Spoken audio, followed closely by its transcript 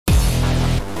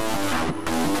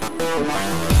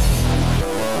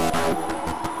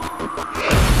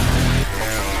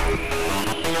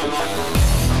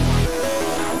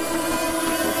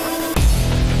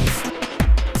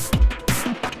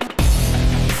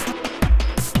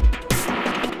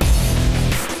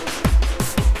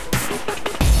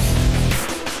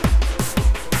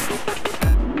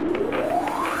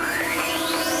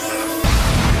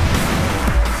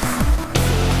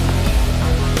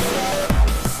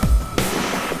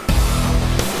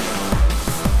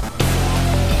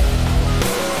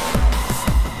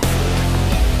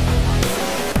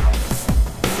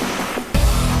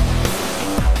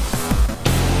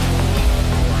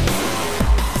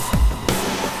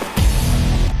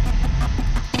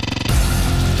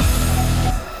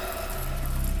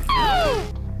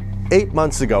Eight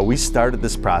months ago, we started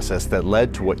this process that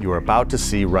led to what you are about to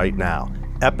see right now,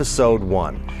 Episode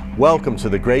 1. Welcome to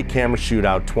the Great Camera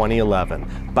Shootout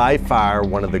 2011, by far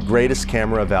one of the greatest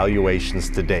camera evaluations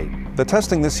to date. The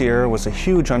testing this year was a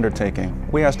huge undertaking.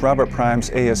 We asked Robert Prime's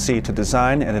ASC to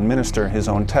design and administer his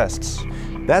own tests.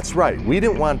 That's right, we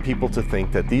didn't want people to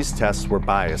think that these tests were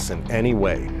biased in any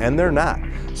way, and they're not.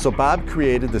 So Bob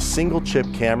created the Single Chip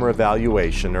Camera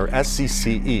Evaluation, or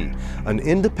SCCE, an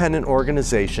independent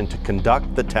organization to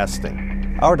conduct the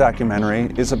testing. Our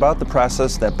documentary is about the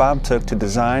process that Bob took to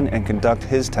design and conduct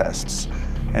his tests.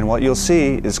 And what you'll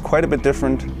see is quite a bit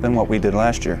different than what we did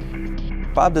last year.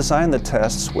 Bob designed the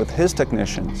tests with his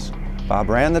technicians. Bob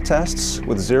ran the tests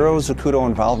with zero Zacuto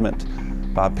involvement.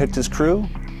 Bob picked his crew,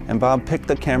 and Bob picked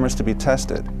the cameras to be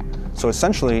tested. So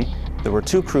essentially, there were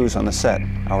two crews on the set,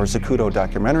 our Zacuto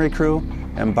documentary crew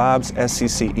and Bob's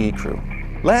SCCE crew.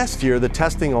 Last year, the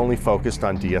testing only focused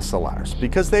on DSLRs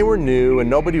because they were new and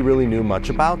nobody really knew much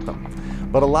about them.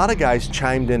 But a lot of guys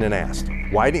chimed in and asked,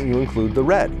 why didn't you include the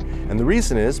red? And the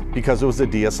reason is because it was a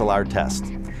DSLR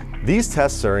test. These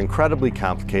tests are incredibly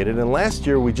complicated, and last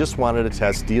year we just wanted to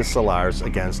test DSLRs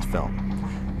against film.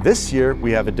 This year,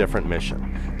 we have a different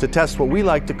mission, to test what we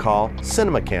like to call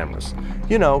cinema cameras.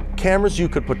 You know, cameras you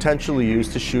could potentially use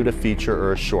to shoot a feature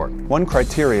or a short. One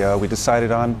criteria we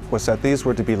decided on was that these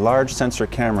were to be large sensor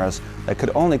cameras that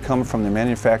could only come from the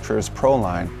manufacturer's Pro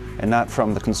line and not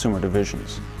from the consumer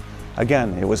divisions.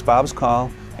 Again, it was Bob's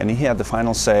call, and he had the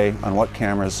final say on what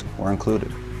cameras were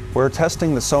included. We're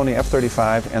testing the Sony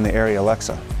F-35 and the Arri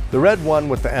Alexa. The red one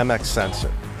with the MX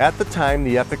sensor. At the time,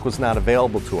 the Epic was not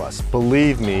available to us.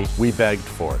 Believe me, we begged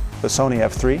for it. The Sony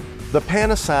F3. The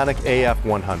Panasonic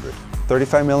AG-AF100.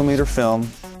 35mm film,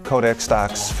 Kodak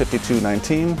stocks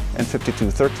 5219 and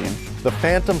 5213. The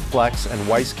Phantom Flex and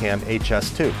Weisscam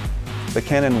HS-2. The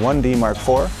Canon 1D Mark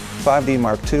IV, 5D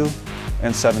Mark II,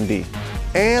 and 7D.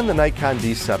 And the Nikon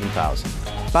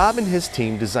D7000. Bob and his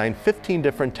team designed 15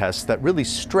 different tests that really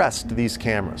stressed these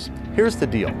cameras. Here's the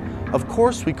deal. Of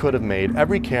course, we could have made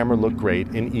every camera look great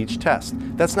in each test.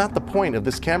 That's not the point of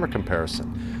this camera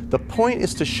comparison. The point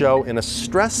is to show in a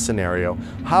stress scenario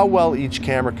how well each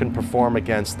camera can perform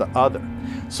against the other.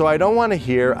 So I don't want to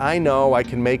hear, I know I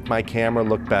can make my camera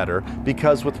look better,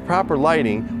 because with proper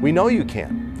lighting, we know you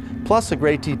can. Plus, a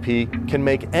great DP can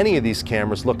make any of these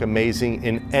cameras look amazing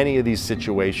in any of these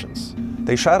situations.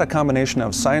 They shot a combination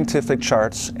of scientific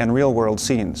charts and real-world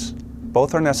scenes.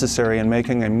 Both are necessary in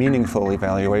making a meaningful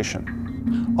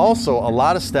evaluation. Also, a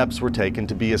lot of steps were taken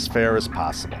to be as fair as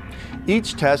possible.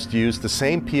 Each test used the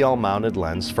same PL-mounted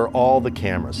lens for all the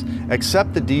cameras,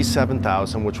 except the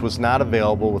D7000, which was not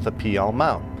available with a PL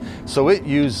mount. So it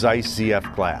used Zeiss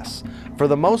ZF glass. For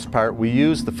the most part, we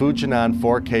used the Fujinon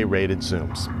 4K rated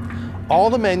zooms. All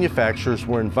the manufacturers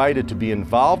were invited to be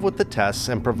involved with the tests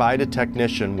and provide a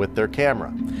technician with their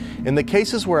camera. In the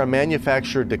cases where a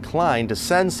manufacturer declined to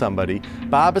send somebody,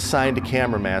 Bob assigned a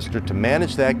camera master to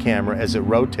manage that camera as it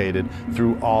rotated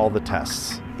through all the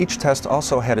tests. Each test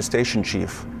also had a station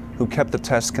chief who kept the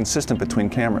tests consistent between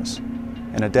cameras,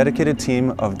 and a dedicated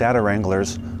team of data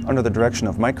wranglers under the direction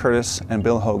of Mike Curtis and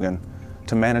Bill Hogan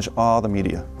to manage all the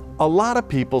media. A lot of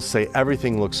people say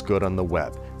everything looks good on the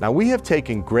web. Now, we have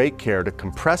taken great care to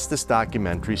compress this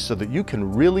documentary so that you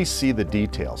can really see the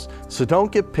details. So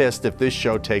don't get pissed if this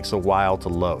show takes a while to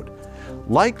load.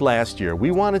 Like last year, we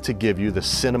wanted to give you the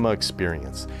cinema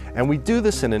experience, and we do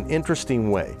this in an interesting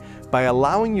way by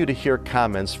allowing you to hear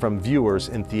comments from viewers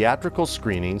in theatrical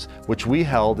screenings, which we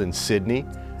held in Sydney,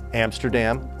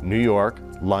 Amsterdam, New York,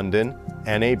 London,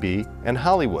 NAB, and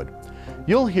Hollywood.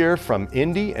 You'll hear from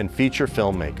indie and feature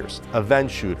filmmakers, event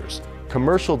shooters,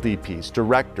 commercial DPs,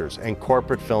 directors, and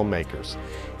corporate filmmakers.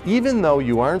 Even though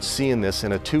you aren't seeing this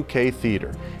in a 2K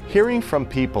theater, hearing from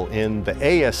people in the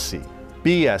ASC,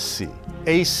 BSC,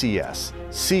 ACS,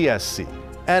 CSC,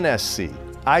 NSC,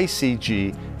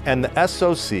 ICG, and the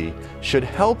SOC should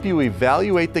help you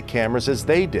evaluate the cameras as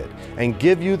they did and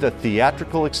give you the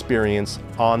theatrical experience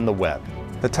on the web.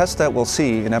 The tests that we'll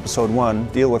see in episode 1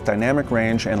 deal with dynamic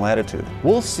range and latitude.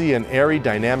 We'll see an Arri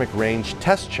dynamic range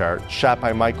test chart shot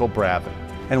by Michael Bravin.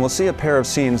 And we'll see a pair of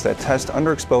scenes that test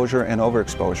underexposure and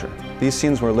overexposure. These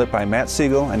scenes were lit by Matt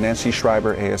Siegel and Nancy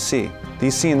Schreiber ASC.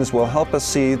 These scenes will help us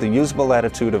see the usable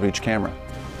latitude of each camera.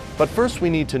 But first we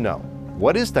need to know,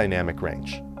 what is dynamic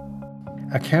range?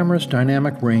 A camera's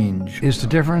dynamic range is the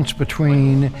difference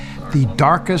between the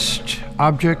darkest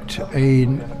object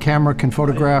a camera can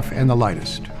photograph and the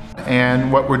lightest.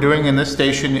 And what we're doing in this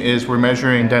station is we're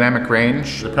measuring dynamic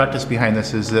range. The practice behind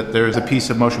this is that there's a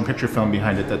piece of motion picture film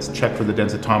behind it that's checked with a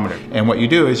densitometer. And what you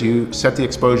do is you set the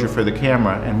exposure for the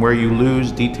camera, and where you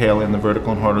lose detail in the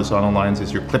vertical and horizontal lines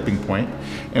is your clipping point,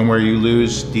 and where you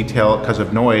lose detail because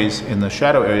of noise in the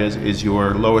shadow areas is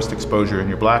your lowest exposure in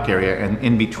your black area, and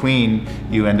in between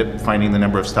you end up finding the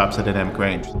number of stops at dynamic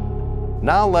range.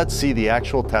 Now let's see the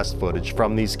actual test footage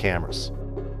from these cameras.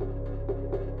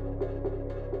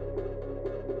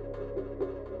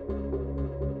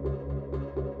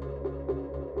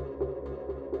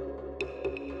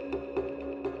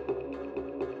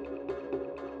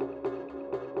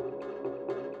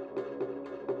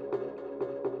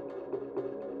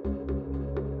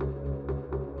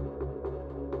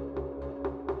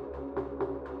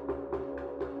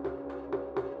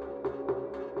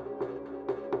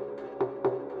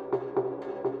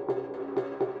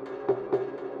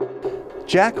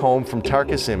 Jack Holm from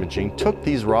Tarkus Imaging took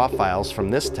these raw files from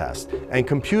this test and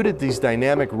computed these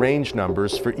dynamic range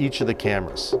numbers for each of the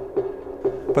cameras.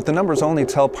 But the numbers only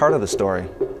tell part of the story.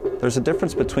 There's a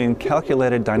difference between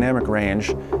calculated dynamic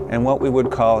range and what we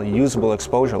would call usable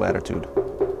exposure latitude.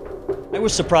 I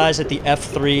was surprised that the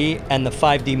F3 and the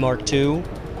 5D Mark II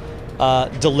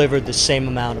delivered the same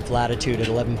amount of latitude at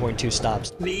 11.2 stops.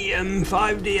 The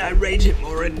 5D, I rate it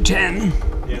more at 10,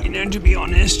 you know, to be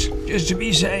honest, just to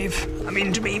be safe. I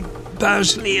mean, to me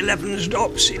personally, 11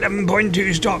 stops,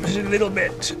 11.2 stops is a little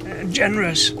bit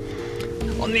generous.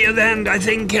 On the other hand, I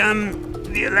think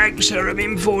the Alexa, I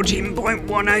mean,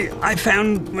 14.1, I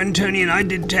found when Tony and I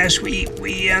did tests, we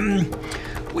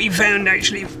found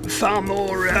actually far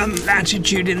more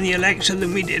latitude in the Alexa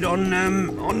than we did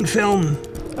on film.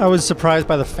 I was surprised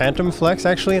by the Phantom Flex,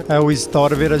 actually. I always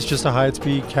thought of it as just a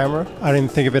high-speed camera. I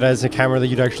didn't think of it as a camera that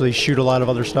you'd actually shoot a lot of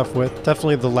other stuff with.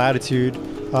 Definitely the latitude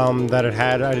that it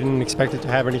had, I didn't expect it to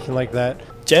have anything like that.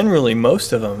 Generally,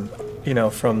 most of them, you know,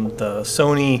 from the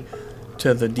Sony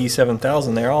to the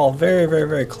D7000, they're all very, very,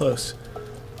 very close.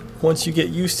 Once you get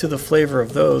used to the flavor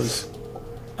of those,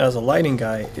 as a lighting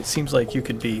guy, it seems like you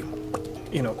could be,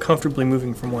 you know, comfortably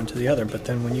moving from one to the other. But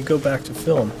then when you go back to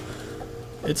film,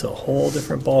 it's a whole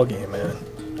different ballgame,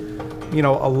 man. You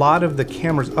know, a lot of the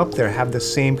cameras up there have the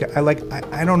same.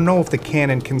 I don't know if the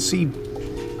Canon can see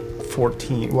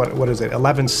 14. What is it?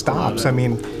 11 stops. 11. I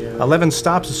mean, yeah. 11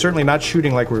 stops is certainly not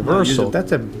shooting like reversal.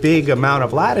 That's a big amount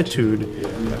of latitude.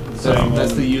 Yeah. So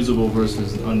that's the usable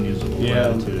versus unusable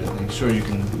latitude. I think sure you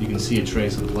can see a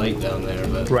trace of light down there,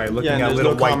 but right, looking at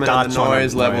little white dots on the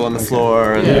noise level on the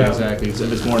floor. floor. Yeah, exactly. So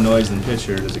if it's more noise than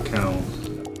picture, does it count?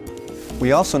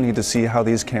 We also need to see how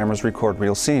these cameras record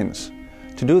real scenes.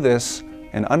 To do this,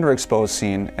 an underexposed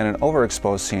scene and an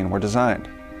overexposed scene were designed.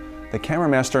 The camera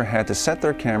master had to set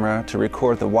their camera to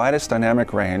record the widest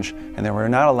dynamic range, and they were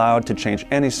not allowed to change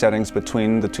any settings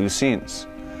between the two scenes.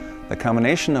 The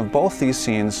combination of both these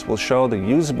scenes will show the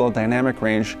usable dynamic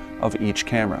range of each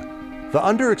camera. The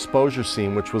underexposure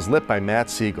scene, which was lit by Matt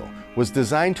Siegel, was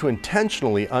designed to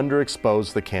intentionally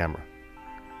underexpose the camera.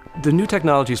 The new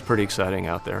technology is pretty exciting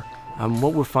out there.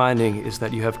 What we're finding is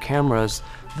that you have cameras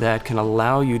that can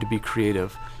allow you to be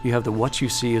creative. You have the what you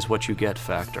see is what you get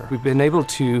factor. We've been able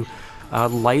to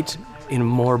light in a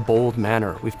more bold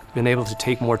manner. We've been able to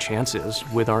take more chances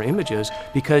with our images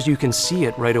because you can see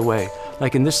it right away.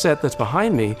 Like in this set that's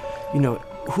behind me, you know,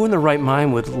 who in their right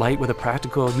mind would light with a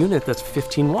practical unit that's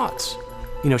 15 watts?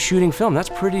 You know, shooting film, that's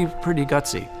pretty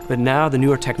gutsy. But now the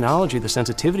newer technology, the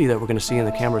sensitivity that we're going to see in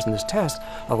the cameras in this test,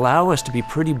 allow us to be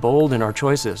pretty bold in our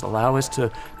choices, allow us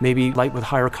to maybe light with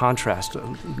higher contrast,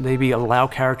 maybe allow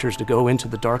characters to go into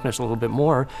the darkness a little bit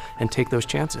more and take those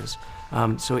chances.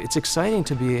 So it's exciting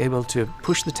to be able to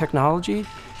push the technology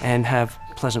and have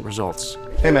pleasant results.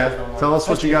 Hey Matt, tell us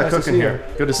what you got cooking here.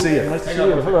 Good to see you. Nice to see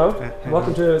you. Hello.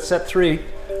 Welcome to set 3.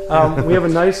 We have a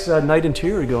nice night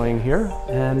interior going here,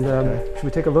 and should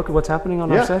we take a look at what's happening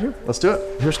on our set here? Let's do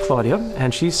it. Here's Claudia,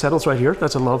 and she settles right here.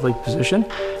 That's a lovely position.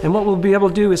 And what we'll be able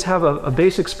to do is have a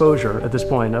base exposure at this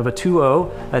point of a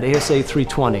 2.0 at ASA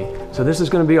 320. So this is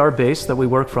going to be our base that we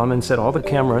work from and set all the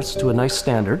cameras to a nice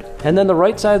standard. And then the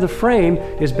right side of the frame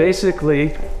is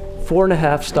basically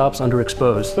 4.5 stops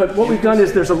underexposed. But what we've done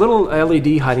is there's a little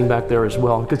LED hiding back there as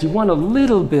well, because you want a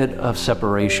little bit of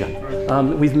separation.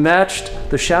 We've matched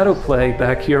the shadow play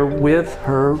back here with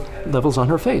her levels on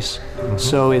her face.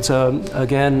 So it's,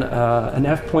 again, an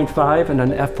f.5 and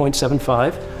an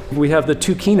f.75. We have the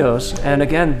two Kinos, and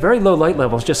again, very low light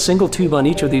levels, just single tube on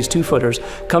each of these 2-footers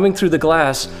coming through the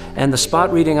glass, and the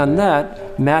spot reading on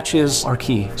that matches our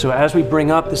key. So as we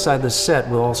bring up the side of the set,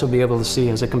 we'll also be able to see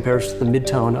as it compares to the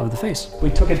mid-tone of the face. We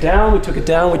took it down, we took it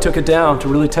down, we took it down to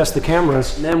really test the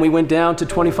cameras, and then we went down to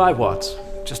 25 watts.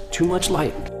 Just too much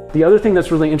light. The other thing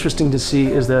that's really interesting to see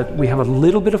is that we have a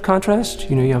little bit of contrast.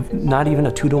 You know, you have not even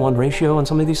a 2-to-1 ratio on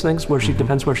some of these things where she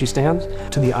depends where she stands.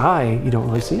 To the eye, you don't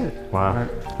really see it. Wow.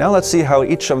 Now let's see how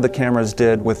each of the cameras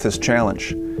did with this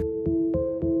challenge.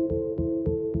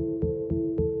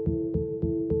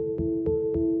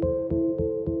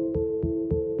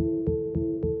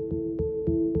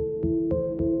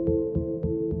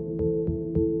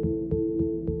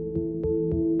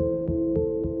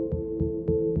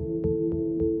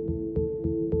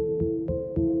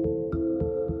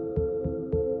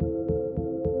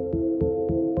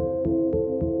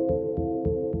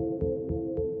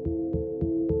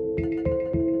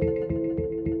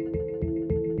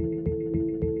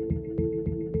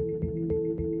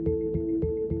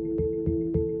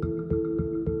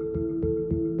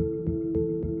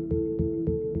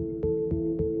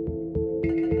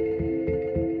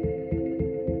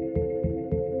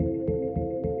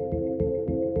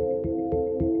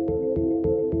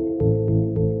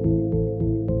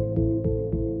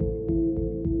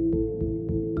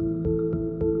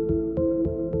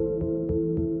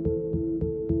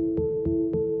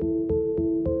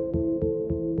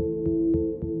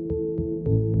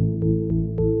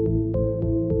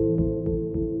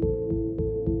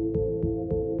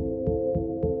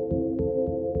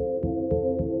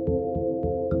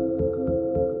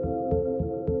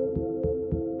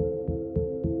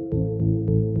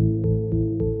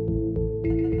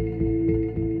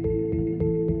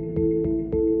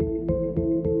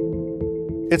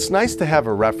 It's nice to have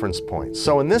a reference point.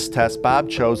 So in this test, Bob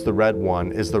chose the red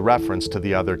one as the reference to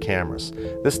the other cameras.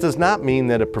 This does not mean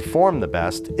that it performed the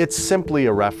best, it's simply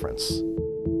a reference.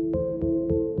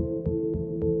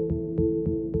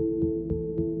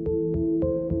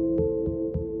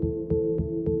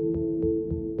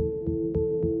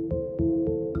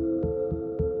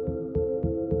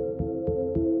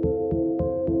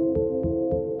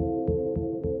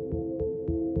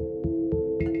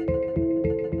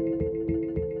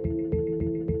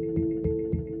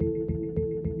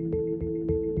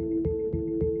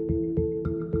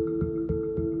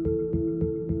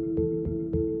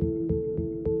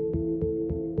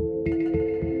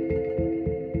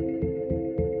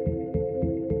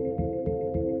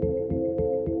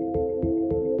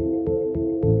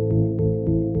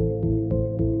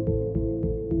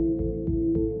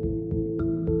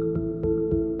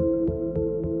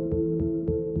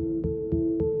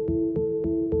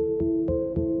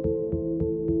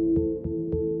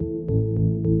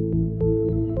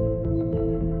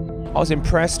 I was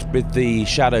impressed with the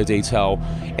shadow detail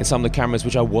in some of the cameras,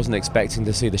 which I wasn't expecting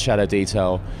to see the shadow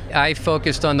detail. I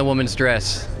focused on the woman's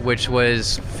dress, which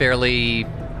was fairly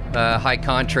high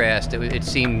contrast. It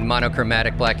seemed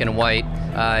monochromatic, black and white.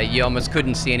 You almost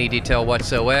couldn't see any detail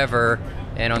whatsoever.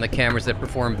 And on the cameras that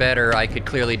performed better, I could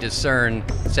clearly discern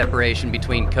separation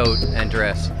between coat and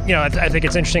dress. You know, I think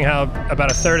it's interesting how about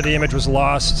a third of the image was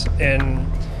lost in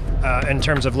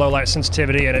terms of low light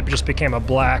sensitivity, and it just became a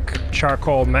black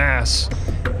charcoal mass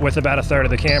with about a third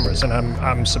of the cameras. And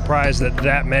I'm surprised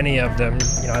that many of them,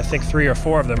 you know, I think 3 or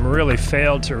 4 of them really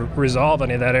failed to resolve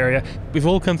any of that area. We've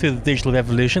all come through the digital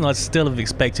revolution. I still have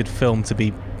expected film to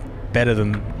be better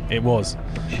than it was.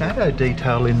 Shadow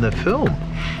detail in the film.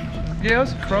 Yeah, I was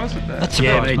surprised at that. That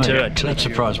surprised me too. That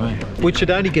surprised me. Which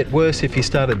would only get worse if you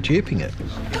started duping it.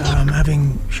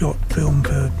 Having shot film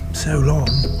for so long,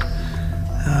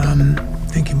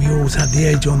 thinking we always had the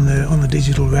edge on the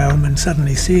digital realm, and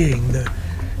suddenly seeing the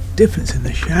difference in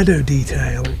the shadow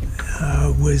detail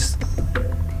was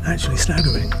actually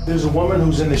staggering. There's a woman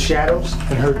who's in the shadows,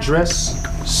 and her dress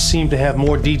seemed to have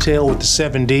more detail with the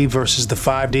 7D versus the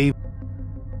 5D.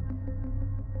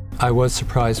 I was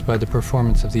surprised by the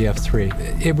performance of the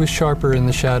F3. It was sharper in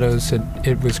the shadows,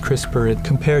 it was crisper.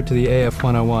 Compared to the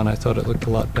AF101, I thought it looked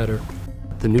a lot better.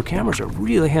 The new cameras are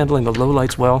really handling the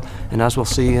lowlights well, and as we'll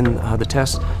see in the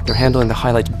tests, they're handling the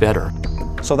highlights better.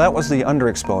 So that was the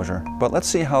underexposure, but let's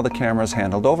see how the cameras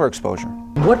handled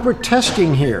overexposure. What we're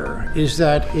testing here is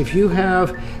that if you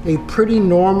have a pretty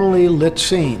normally lit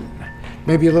scene,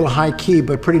 maybe a little high key,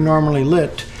 but pretty normally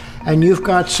lit, and you've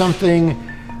got something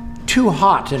too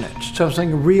hot in it,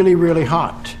 something really, really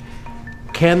hot,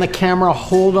 can the camera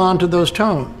hold on to those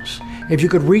tones? If you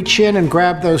could reach in and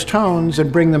grab those tones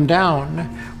and bring them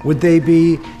down, would they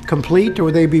be complete or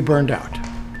would they be burned out?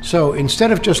 So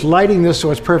instead of just lighting this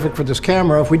so it's perfect for this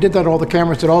camera, if we did that all the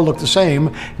cameras would all look the same,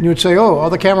 and you would say, oh, all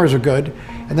the cameras are good,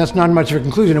 and that's not much of a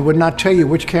conclusion. It would not tell you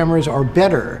which cameras are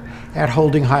better at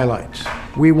holding highlights.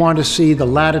 We want to see the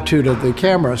latitude of the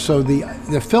camera, so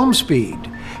the film speed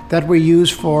that we use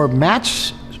for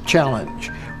Matt's challenge,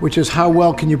 which is how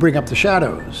well can you bring up the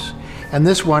shadows, and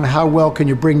this one, how well can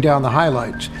you bring down the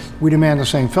highlights, we demand the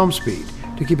same film speed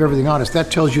to keep everything honest. That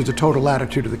tells you the total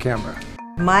latitude of the camera.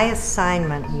 My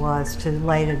assignment was to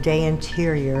light a day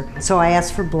interior, so I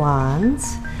asked for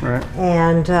blondes, right.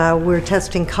 And we're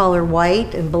testing color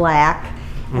white and black,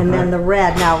 and then the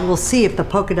red. Now we'll see if the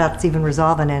polka dots even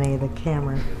resolve on any of the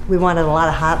camera. We wanted a lot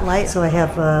of hot light, so I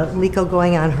have Liko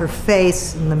going on her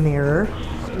face in the mirror.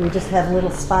 We just have little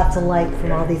spots of light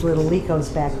from all these little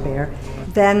Likos back there.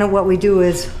 Then what we do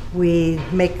is we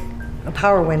make a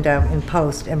power window in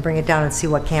post and bring it down and see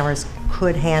what cameras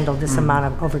could handle this amount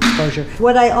of overexposure.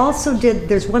 What I also did,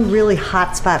 there's one really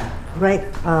hot spot right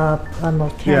on the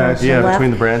camera. Yeah, left.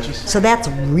 between the branches. So that's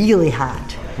really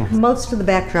hot. Most of the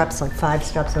backdrop's like 5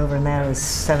 steps over, and that was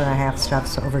 7.5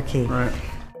 steps over key. Right.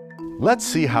 Let's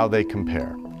see how they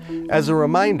compare. As a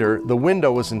reminder, the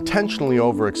window was intentionally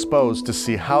overexposed to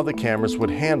see how the cameras would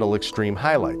handle extreme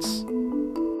highlights.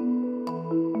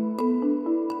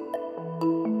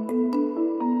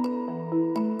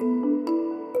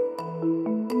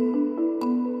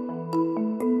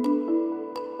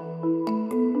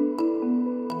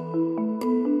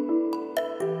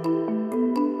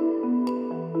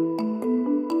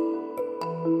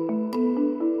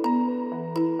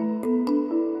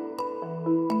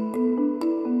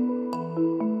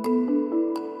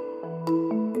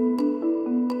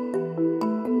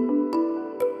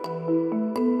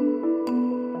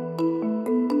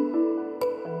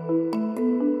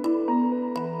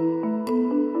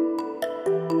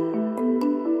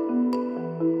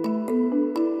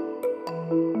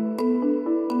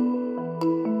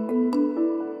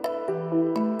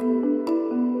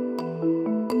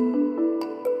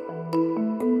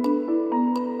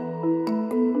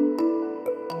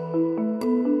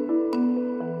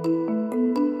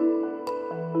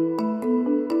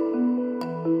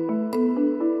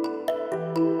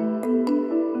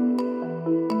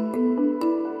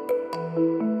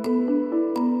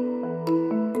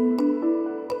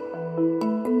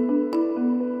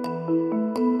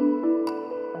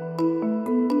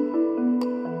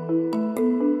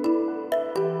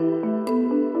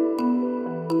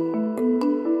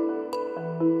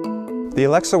 The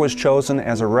Alexa was chosen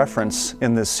as a reference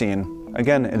in this scene.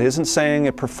 Again, it isn't saying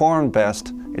it performed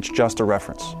best, it's just a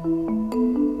reference.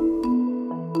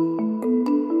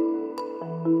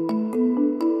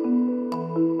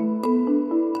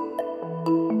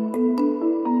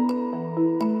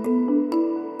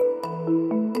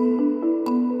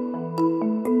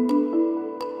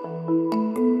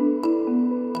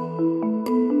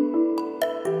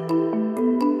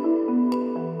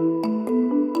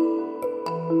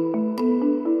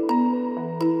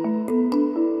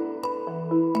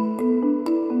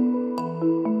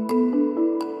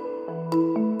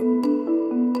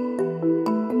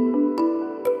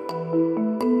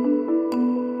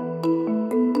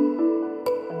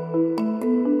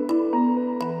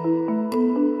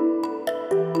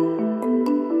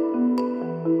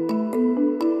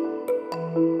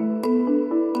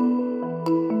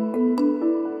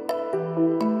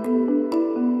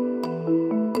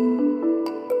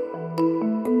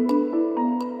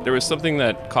 There was something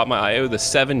that caught my eye, the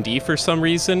 7D for some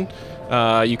reason.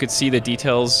 You could see the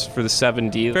details for the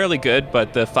 7D. Fairly good,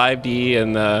 but the 5D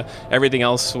and everything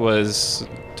else was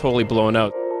totally blown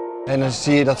out. En dan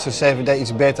zie je dat zo'n 7D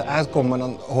iets beter uitkomt, maar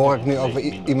dan hoor ik nu ook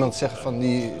weer iemand zeggen van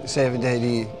die 7D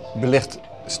die belicht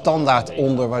standaard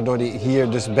onder, waardoor die hier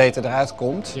dus beter eruit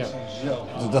komt. Ja.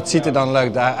 Dat ziet er dan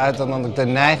leuk uit, dan dat ik de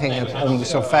neiging heb om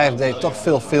zo'n 5D toch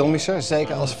veel filmischer.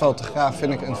 Zeker als fotograaf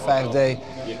vind ik een 5D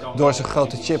door zijn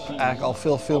grote chip eigenlijk al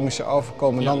veel filmischer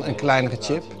overkomen dan een kleinere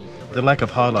chip. The lack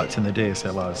of highlights in the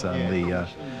DSLRs and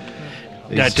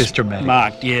That's just dramatic.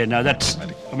 Marked, yeah. No, that's.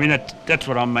 I mean, that's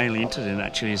what I'm mainly interested in.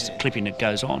 Actually, is the clipping that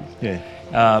goes on. Yeah.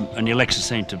 And the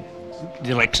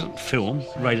Alexa film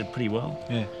rated pretty well.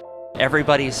 Yeah.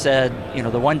 Everybody said, you know,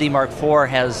 the 1D Mark IV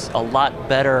has a lot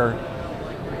better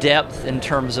depth in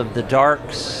terms of the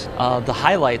darks. The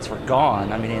highlights were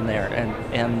gone, I mean, in there,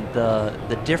 and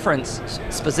the difference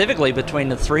specifically between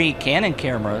the 3 Canon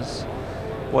cameras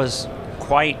was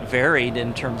quite varied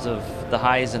in terms of the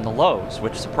highs and the lows,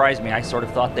 which surprised me. I sort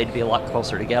of thought they'd be a lot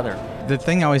closer together. The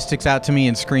thing that always sticks out to me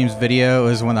in Scream's video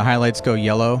is when the highlights go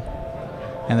yellow,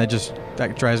 and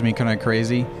that drives me kind of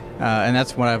crazy. And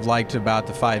that's what I've liked about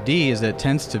the 5D, is that it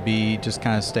tends to be just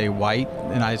kind of stay white,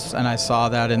 and I saw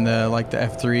that in the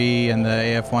F3 and the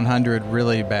AF100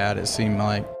 really bad, it seemed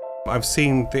like. I've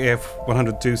seen the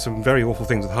AF100 do some very awful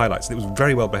things with highlights, and it was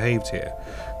very well behaved here,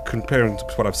 comparing to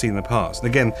what I've seen in the past. And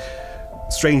again,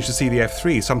 strange to see the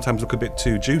F3 sometimes look a bit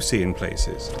too juicy in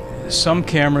places. Some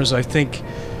cameras, I think,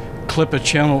 clip a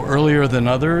channel earlier than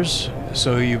others,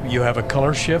 so you have a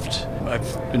color shift.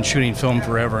 I've been shooting film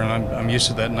forever, and I'm used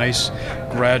to that nice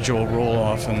gradual roll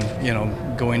off and, you know,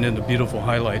 going into beautiful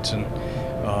highlights, and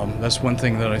that's one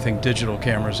thing that I think digital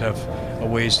cameras have a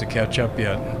ways to catch up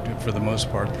yet, for the most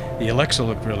part. The Alexa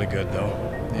looked really good though,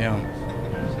 yeah.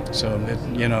 So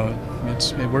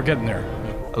we're getting there.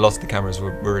 A lot of the cameras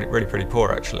were really pretty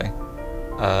poor, actually.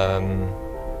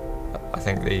 I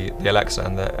think the Alexa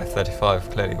and the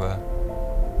F-35 clearly were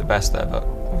the best there, but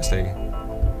obviously.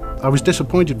 I was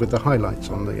disappointed with the highlights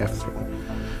on the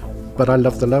F3, but I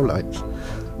loved the lowlights.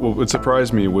 Well, what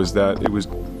surprised me was that it was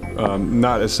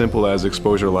not as simple as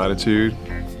exposure latitude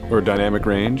or dynamic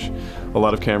range. A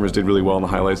lot of cameras did really well in the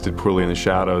highlights, did poorly in the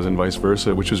shadows, and vice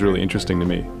versa, which was really interesting to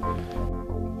me.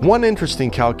 One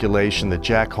interesting calculation that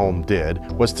Jack Holm did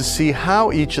was to see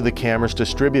how each of the cameras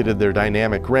distributed their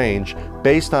dynamic range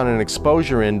based on an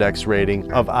exposure index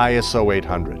rating of ISO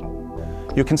 800.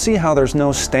 You can see how there's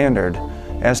no standard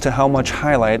as to how much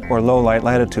highlight or low light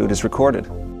latitude is recorded.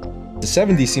 The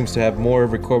 7D seems to have more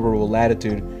recoverable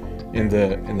latitude in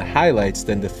the highlights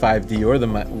than the 5D or the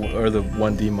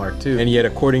 1D Mark II. And yet,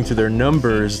 according to their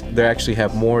numbers, they actually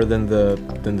have more than the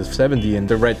 7D, and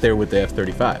they're right there with the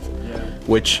F-35.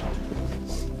 Which,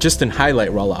 just in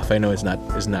highlight roll-off, I know is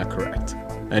not correct.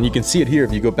 And you can see it here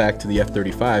if you go back to the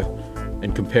F-35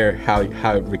 and compare how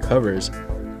it recovers.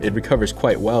 It recovers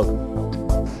quite well.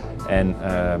 En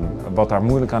wat daar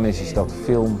moeilijk aan is dat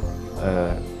film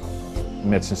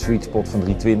met zijn sweet spot van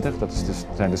 320,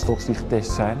 zijn de stocks die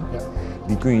getest zijn,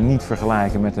 die kun je niet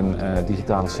vergelijken met een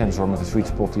digitale sensor met een sweet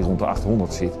spot die rond de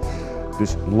 800 zit.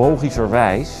 Dus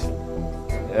logischerwijs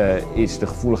is de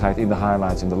gevoeligheid in de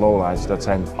highlights en de lowlights, dat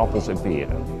zijn appels en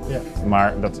peren. Ja.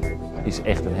 Maar dat is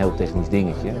echt een heel technisch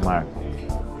dingetje, maar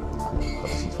dat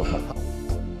is iets wat mag.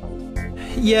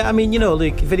 Yeah, I mean, you know,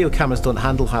 the video cameras don't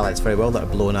handle highlights very well that are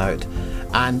blown out.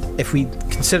 And if we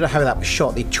consider how that was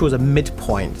shot, they chose a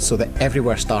midpoint so that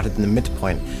everywhere started in the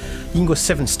midpoint. You can go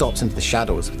 7 stops into the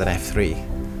shadows with an F3.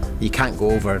 You can't go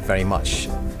over very much.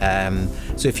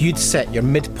 So if you'd set your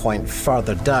midpoint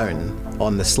further down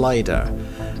on the slider,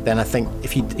 then I think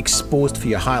if you'd exposed for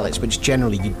your highlights, which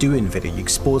generally you do in video, you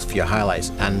expose for your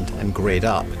highlights and grade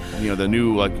up. You know, the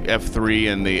new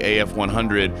F3 and the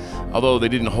AF100, although they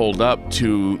didn't hold up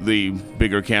to the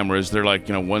bigger cameras, they're like,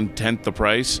 1/10 the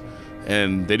price,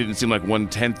 and they didn't seem like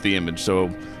 1/10 the image. So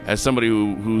as somebody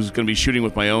who's going to be shooting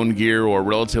with my own gear or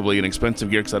relatively inexpensive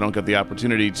gear, because I don't get the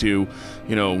opportunity to,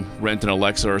 rent an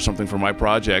Alexa or something for my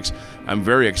projects, I'm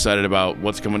very excited about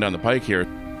what's coming down the pike here.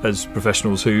 As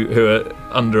professionals who are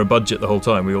under a budget the whole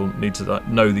time, we all need to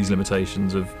know these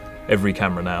limitations of every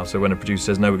camera now. So when a producer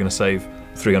says, no, we're going to save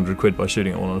 300 quid by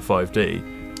shooting it on a 5D,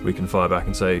 we can fire back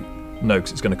and say, no,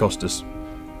 because it's going to cost us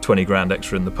 20 grand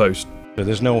extra in the post.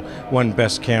 There's no one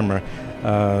best camera.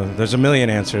 There's a million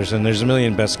answers, and there's a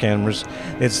million best cameras.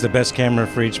 It's the best camera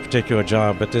for each particular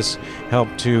job, but this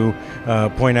helped to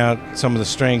point out some of the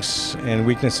strengths and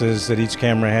weaknesses that each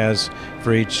camera has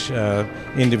for each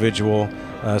individual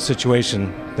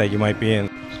situation that you might be in.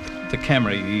 The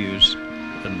camera you use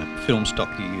and the film stock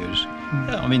you use,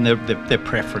 I mean, they're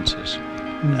preferences.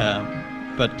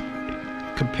 But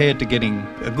compared to getting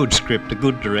a good script, a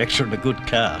good director, and a good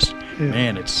cast,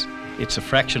 man, it's a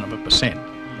fraction of a percent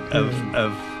of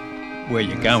where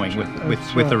you're going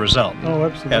with the result. Oh,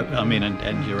 absolutely. I mean,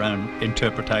 and your own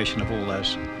interpretation of all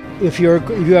those. If you're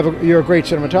a great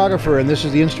cinematographer and this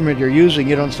is the instrument you're using,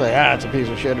 you don't say, it's a piece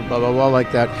of shit, blah blah blah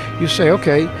like that. You say,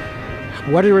 okay,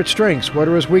 what are its strengths? What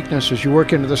are its weaknesses? You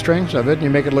work into the strengths of it and you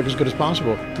make it look as good as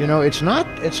possible. It's not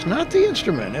the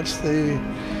instrument.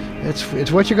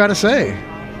 It's what you got to say.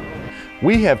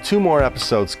 We have 2 more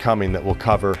episodes coming that will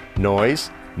cover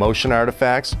noise, motion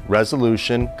artifacts,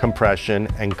 resolution, compression,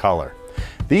 and color.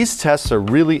 These tests are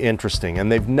really interesting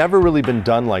and they've never really been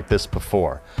done like this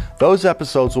before. Those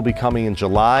episodes will be coming in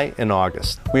July and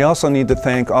August. We also need to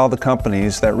thank all the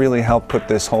companies that really helped put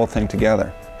this whole thing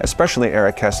together, especially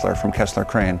Eric Kessler from Kessler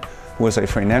Crane, who was a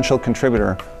financial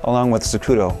contributor along with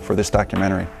Zacuto for this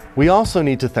documentary. We also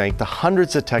need to thank the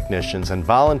hundreds of technicians and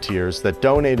volunteers that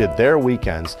donated their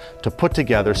weekends to put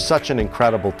together such an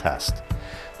incredible test.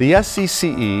 The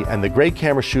SCCE and the Great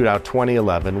Camera Shootout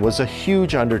 2011 was a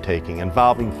huge undertaking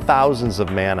involving thousands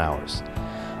of man-hours.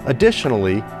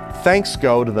 Additionally, thanks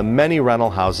go to the many rental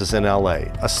houses in LA,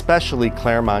 especially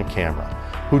Claremont Camera,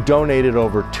 who donated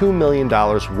over $2 million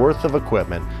worth of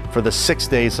equipment for the 6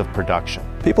 days of production.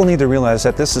 People need to realize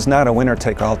that this is not a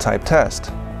winner-take-all type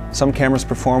test. Some cameras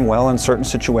perform well in certain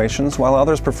situations, while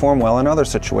others perform well in other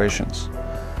situations.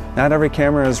 Not every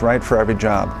camera is right for every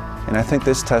job, and I think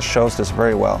this test shows this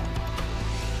very well.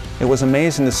 It was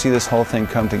amazing to see this whole thing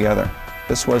come together.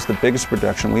 This was the biggest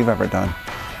production we've ever done.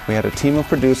 We had a team of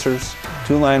producers,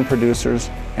 2 line producers,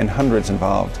 and hundreds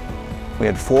involved. We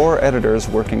had 4 editors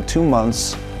working 2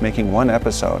 months making 1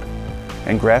 episode,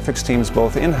 and graphics teams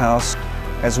both in-house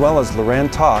as well as Loren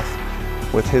Toth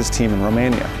with his team in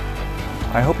Romania.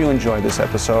 I hope you enjoyed this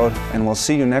episode, and we'll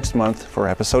see you next month for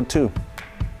episode 2.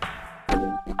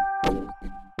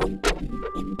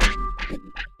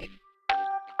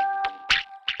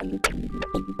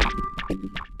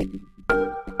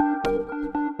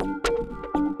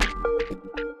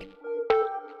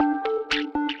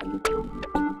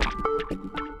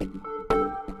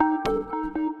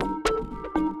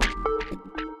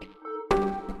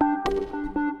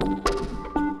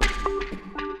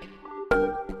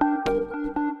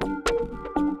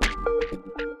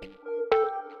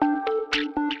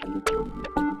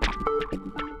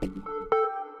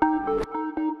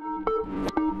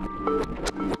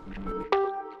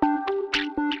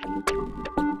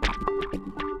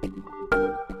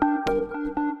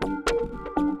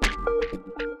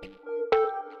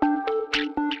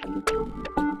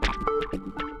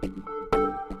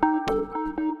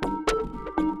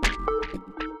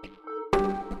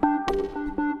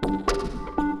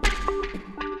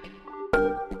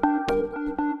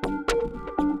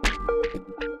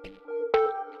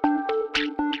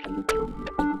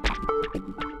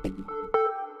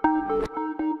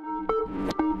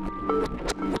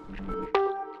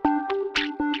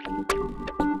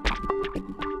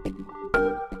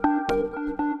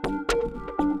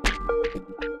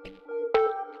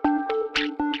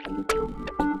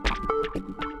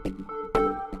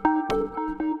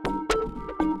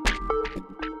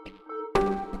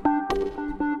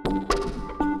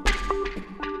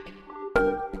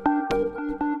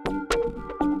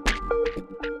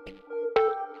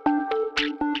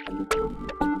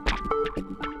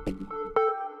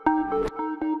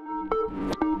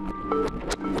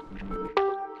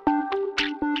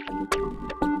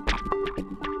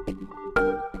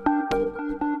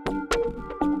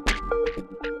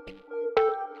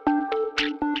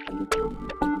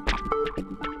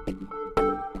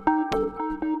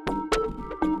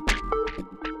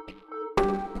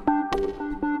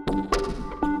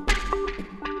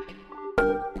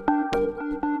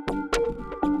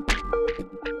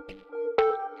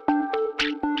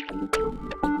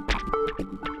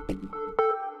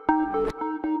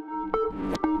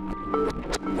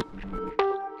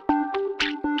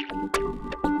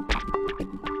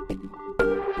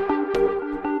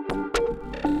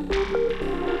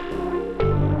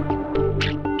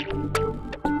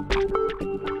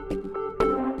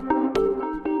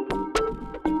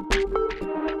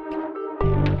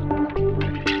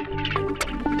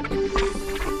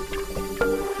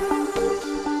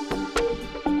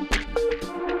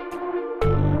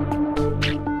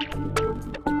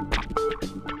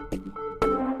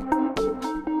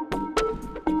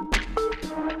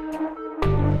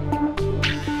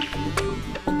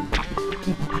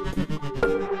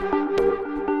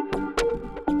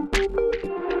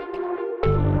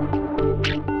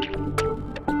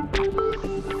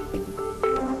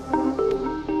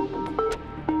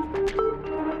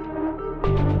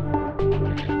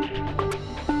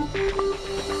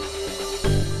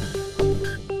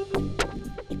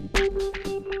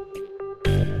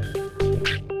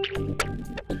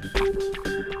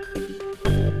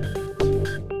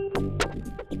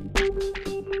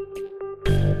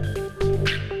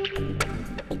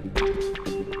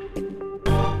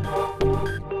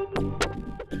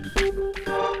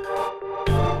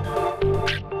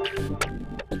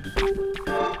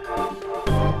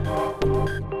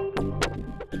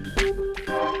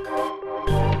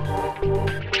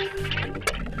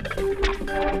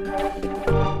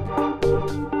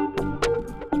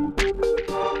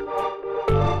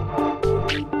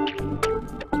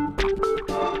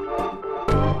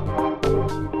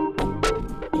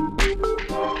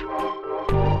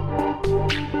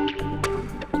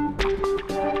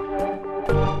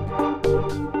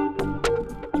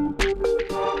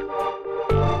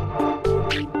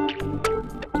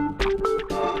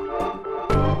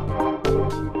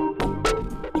 Ciao.